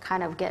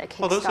kind of get a kickstart?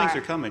 Well, those things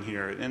are coming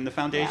here, and the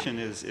foundation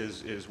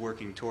is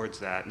working towards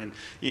that. And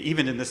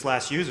even in this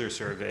last user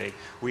survey,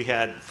 we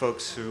had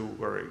folks who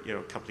were,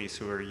 companies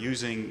who are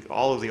using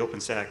all of the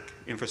OpenStack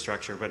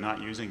infrastructure, but not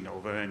using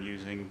Nova and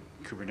using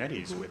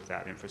Kubernetes with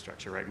that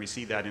infrastructure, right? We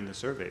see that in the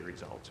survey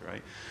results,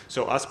 right?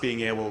 So us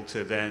being able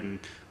to then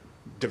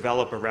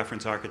develop a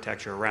reference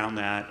architecture around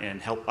that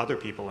and help other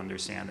people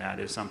understand that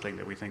is something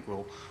that we think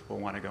we'll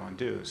want to go and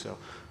do. So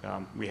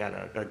we had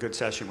a good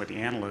session with the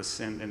analysts,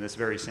 and this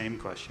very same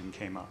question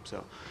came up.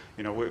 So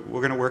we're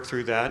going to work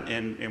through that,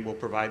 and we'll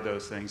provide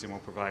those things, and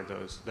we'll provide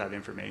that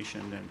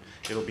information, and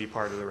it'll be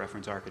part of the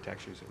reference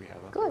architectures that we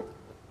have up. Good.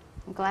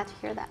 I'm glad to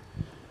hear that.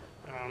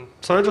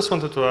 So I just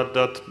wanted to add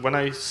that when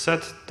I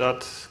said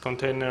that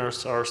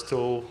containers are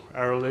still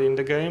early in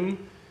the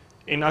game,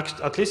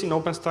 at least in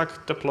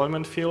OpenStack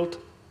deployment field,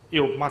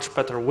 you're much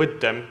better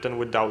with them than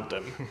without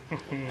them.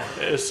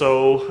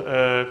 So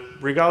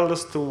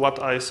regardless to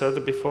what I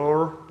said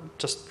before,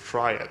 just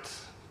try it.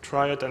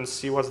 Try it and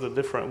see what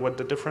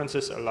the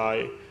differences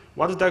lie,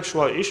 what the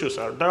actual issues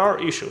are. There are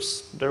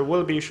issues. There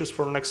will be issues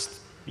for next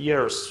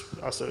years,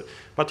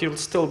 but you'll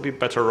still be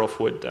better off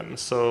with them.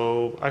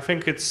 So I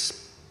think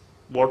it's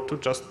worth to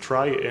just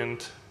try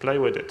and play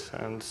with it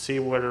and see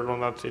whether or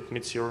not it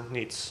meets your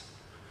needs.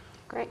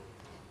 Great.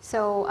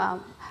 So I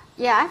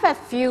have a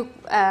few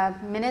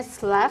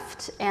minutes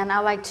left, and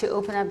I'd like to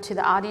open up to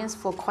the audience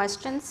for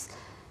questions.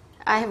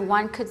 I have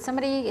one. Could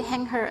somebody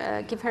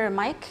give her a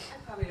mic?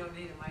 I probably don't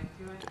need a mic,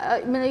 do I?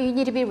 You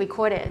need to be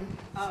recorded.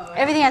 Oh, okay.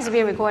 Everything has to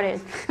be recorded.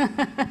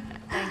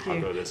 Thank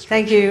you.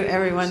 Thank you,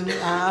 everyone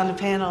on the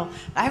panel.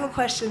 I have a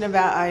question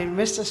about, I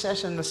missed a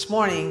session this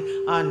morning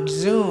on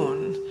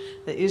Zune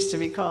that used to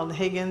be called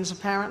Higgins,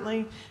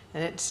 apparently,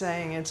 and it's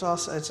saying it's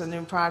a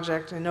new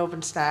project in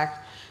OpenStack,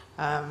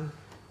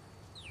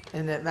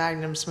 and that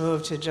Magnum's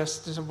moved to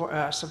just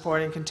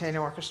supporting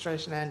container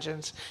orchestration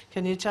engines.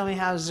 Can you tell me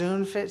how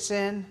Zune fits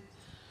in?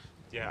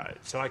 Yeah,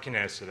 so I can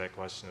answer that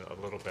question a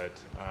little bit.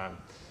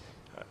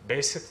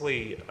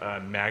 Basically,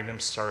 Magnum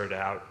started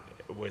out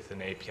with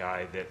an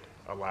API that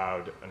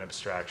allowed an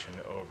abstraction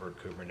over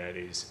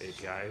Kubernetes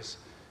APIs,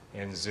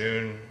 and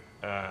Zune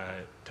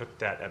took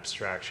that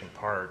abstraction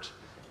part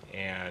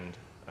and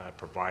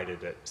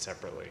provided it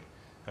separately.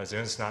 Now,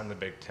 Zune's not in the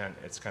big tent.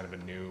 It's kind of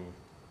a new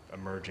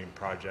emerging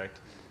project.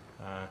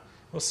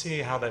 We'll see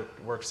how that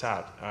works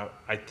out.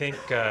 I think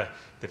the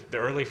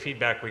early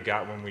feedback we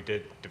got when we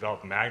did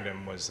develop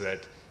Magnum was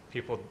that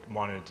people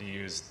wanted to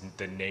use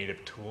the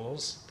native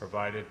tools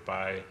provided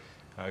by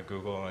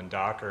Google and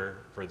Docker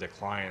for the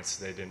clients.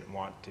 They didn't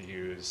want to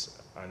use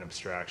an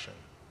abstraction.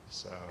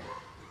 So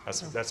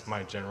that's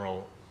my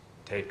general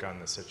take on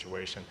the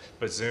situation.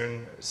 But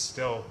Zune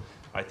still,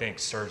 I think,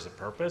 serves a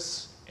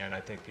purpose, and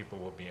I think people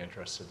will be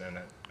interested in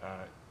it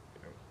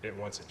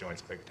once it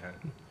joins Big Ten.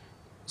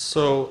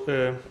 So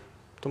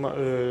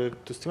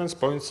to Steven's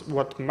point,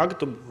 what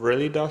Magnum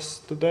really does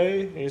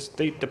today is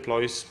they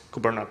deploys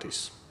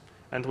Kubernetes.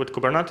 And with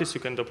Kubernetes, you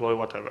can deploy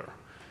whatever.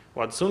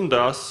 What Zune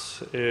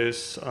does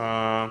is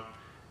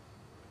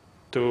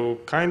to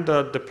kind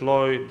of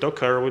deploy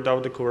Docker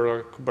without the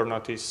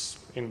Kubernetes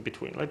in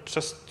between. Like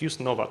just use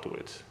Nova to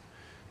it.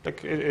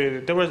 Like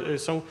there was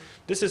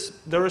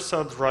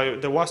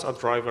a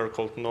driver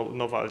called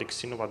Nova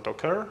Elixir, Nova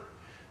Docker,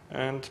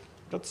 and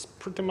that's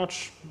pretty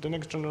much the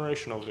next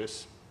generation of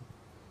this.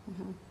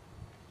 Mm-hmm.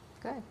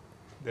 Good.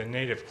 The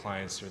native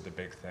clients are the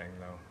big thing,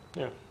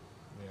 though. Yeah.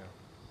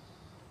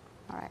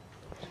 All right.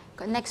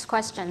 Next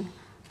question.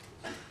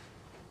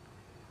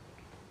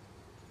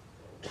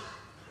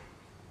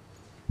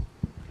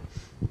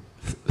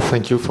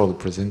 Thank you for the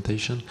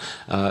presentation.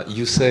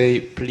 You say,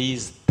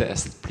 please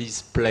test,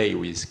 please play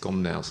with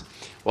containers.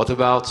 What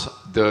about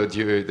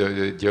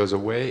the other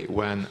way,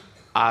 when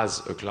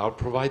as a cloud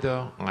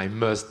provider, I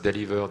must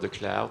deliver the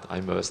cloud, I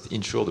must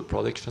ensure the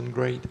production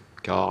grade,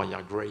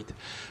 Kuryr grade.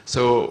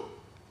 So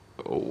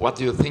what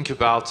do you think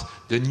about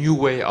the new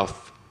way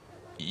of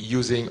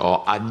using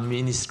or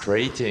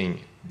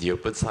administrating the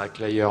OpenStack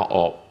layer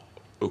or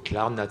a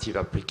cloud native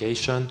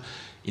application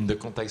in the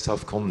context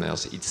of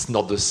containers? It's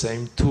not the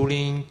same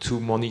tooling to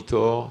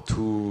monitor,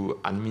 to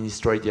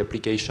administrate the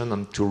application,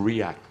 and to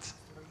react.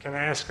 Can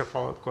I ask a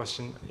follow-up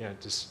question? Yeah,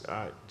 just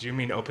do you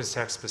mean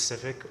OpenStack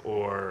specific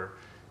or?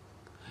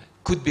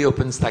 could be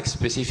OpenStack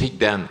specific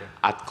then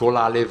at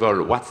Kolla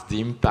level. What's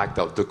the impact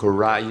of the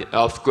Dockerizing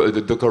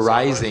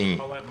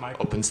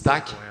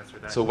OpenStack?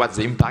 So what's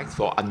the impact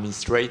for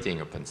administrating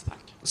OpenStack?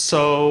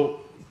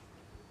 So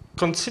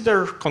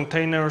consider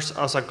containers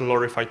as a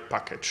glorified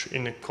package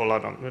in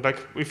Kolla. Like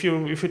if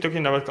you're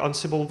talking about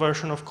Ansible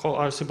version of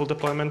Kolla, Ansible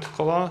deployment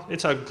Kolla,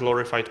 it's a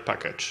glorified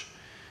package.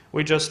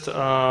 We just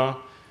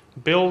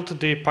build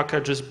the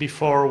packages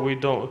before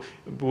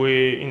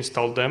we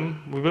install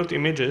them. We build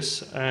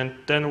images and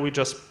then we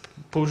just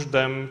push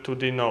them to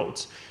the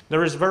nodes.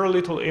 There is very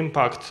little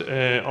impact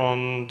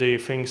on the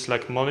things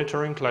like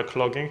monitoring, like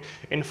logging.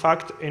 In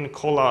fact, in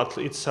Kolla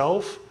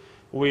itself,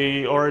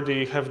 we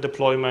already have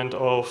deployment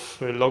of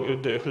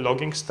the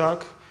logging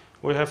stack.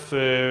 We have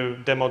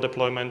demo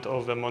deployment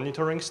of the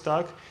monitoring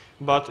stack.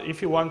 But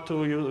if you want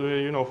to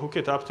hook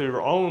it up to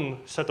your own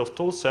set of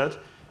toolset,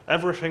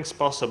 everything's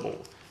possible.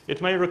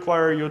 It may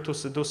require you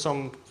to do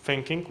some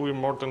thinking. We're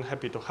more than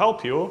happy to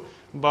help you.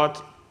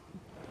 But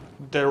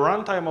the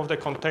runtime of the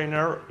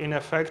container, in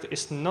effect,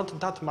 is not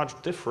that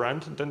much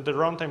different than the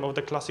runtime of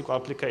the classical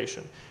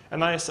application.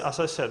 And as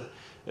I said,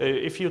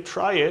 if you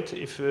try it,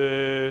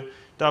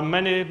 there are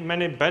many,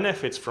 many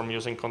benefits from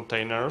using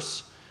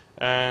containers,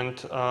 and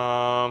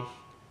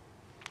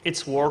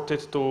it's worth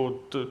it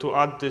to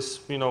add this,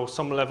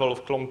 some level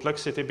of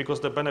complexity because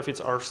the benefits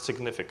are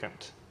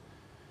significant.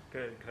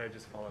 Can I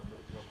just follow up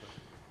real quick?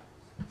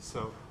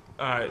 So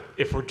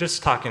if we're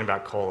just talking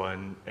about Kolla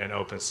and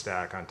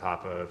OpenStack on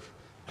top of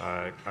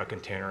a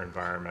container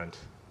environment,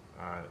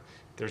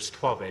 there's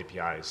 12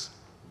 APIs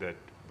that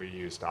we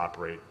use to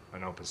operate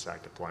an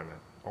OpenStack deployment.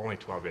 Only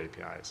 12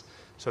 APIs.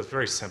 So it's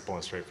very simple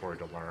and straightforward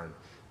to learn.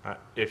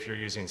 If you're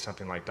using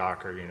something like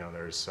Docker,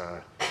 there's,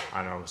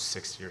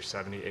 60 or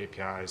 70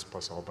 APIs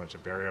plus a whole bunch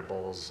of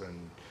variables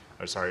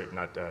and, sorry,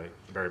 not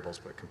variables,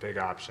 but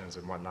config options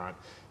and whatnot.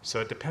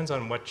 So it depends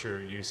on what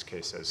your use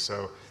case is.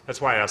 So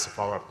that's why I asked a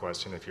follow-up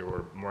question if you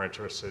were more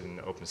interested in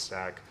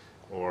OpenStack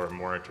or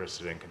more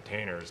interested in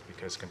containers,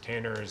 because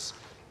containers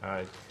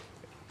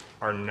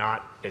are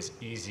not as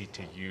easy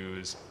to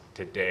use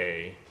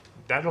today.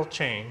 That'll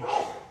change,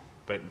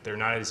 but they're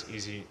not as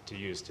easy to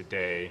use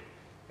today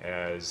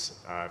as,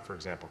 for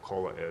example,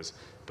 Kolla is.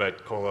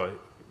 But Kolla,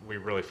 we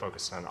really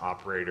focus on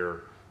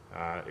operator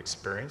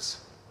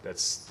experience.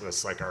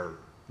 That's like our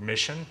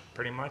mission,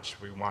 pretty much.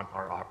 We want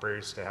our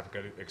operators to have a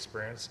good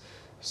experience.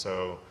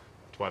 So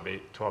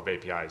 12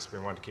 APIs. We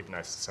want to keep it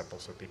nice and simple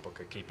so people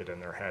could keep it in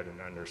their head and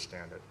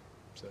understand it.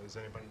 So does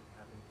anybody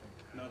have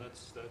anything? No,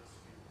 that's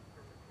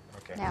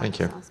okay. Yeah, Thank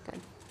you. Sounds good.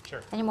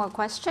 Sure. Any more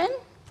questions?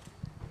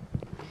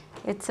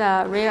 It's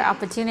a rare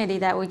opportunity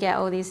that we get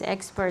all these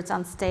experts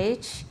on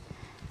stage.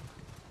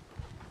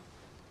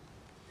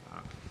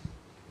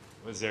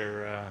 Was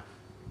there?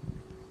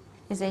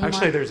 Is there any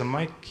Actually, more? there's a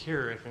mic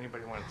here if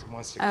anybody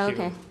wants to Oh,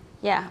 queue. okay.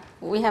 Yeah,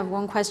 we have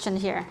one question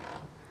here.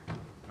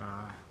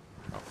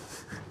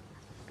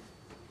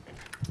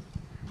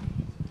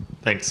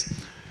 Thanks.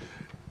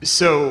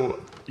 So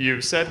you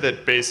said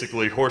that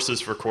basically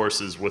horses for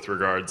courses with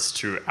regards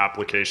to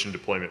application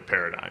deployment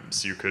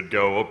paradigms. You could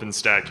go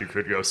OpenStack, you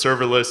could go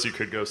serverless, you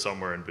could go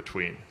somewhere in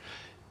between.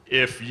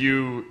 If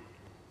you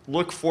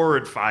look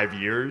forward 5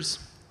 years,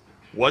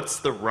 what's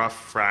the rough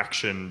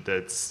fraction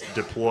that's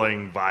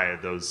deploying via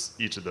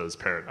each of those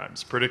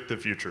paradigms? Predict the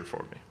future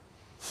for me.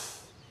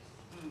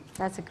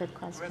 That's a good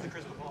question.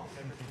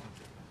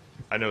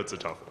 I know it's a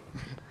tough one.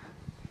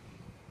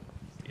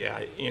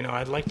 Yeah,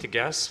 I'd like to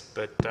guess,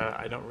 but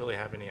I don't really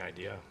have any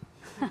idea.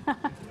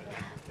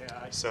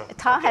 So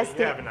Todd has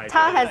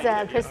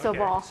a crystal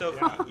ball. So,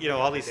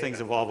 all these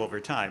things evolve over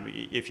time.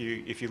 If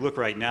you look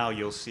right now,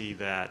 you'll see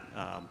that,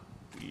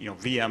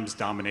 VMs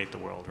dominate the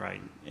world,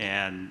 right?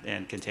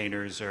 And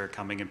containers are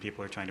coming and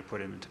people are trying to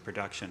put them into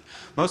production.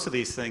 Most of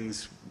these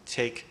things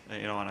take,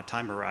 on a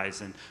time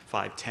horizon,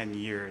 5-10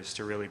 years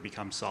to really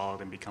become solid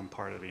and become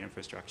part of the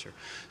infrastructure.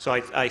 So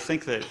I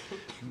think that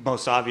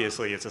most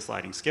obviously it's a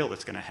sliding scale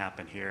that's going to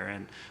happen here.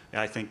 And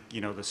I think, the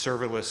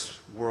serverless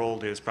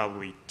world is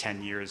probably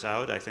 10 years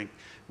out. I think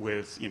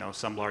with,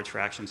 some large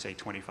fraction, say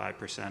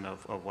 25%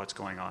 of what's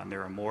going on.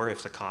 There are more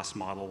if the cost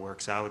model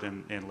works out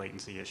and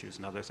latency issues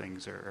and other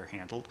things are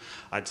handled.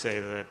 I'd say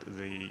that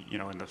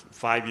in the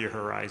 5-year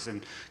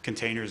horizon,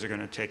 containers are going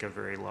to take a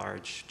very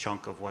large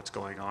chunk of what's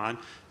going on.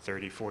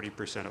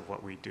 30-40% of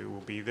what we do will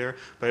be there.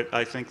 But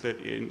I think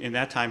that in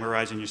that time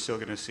horizon, you're still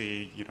going to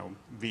see,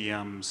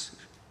 VMs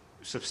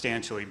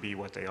substantially be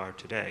what they are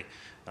today.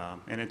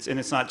 And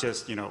it's not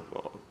just,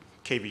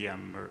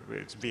 KVM or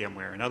it's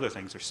VMware and other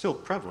things are still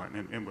prevalent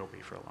and will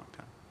be for a long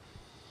time.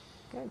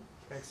 Good.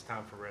 Thanks,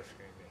 Tom, for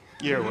rescuing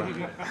me. You're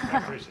welcome. I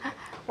appreciate it.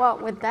 Well,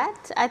 with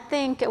that, I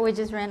think we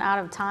just ran out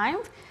of time.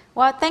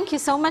 Well, thank you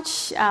so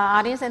much,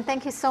 audience, and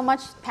thank you so much,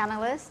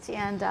 panelists.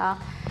 And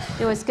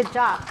it was a good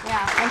job.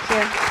 Yeah, thank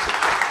you.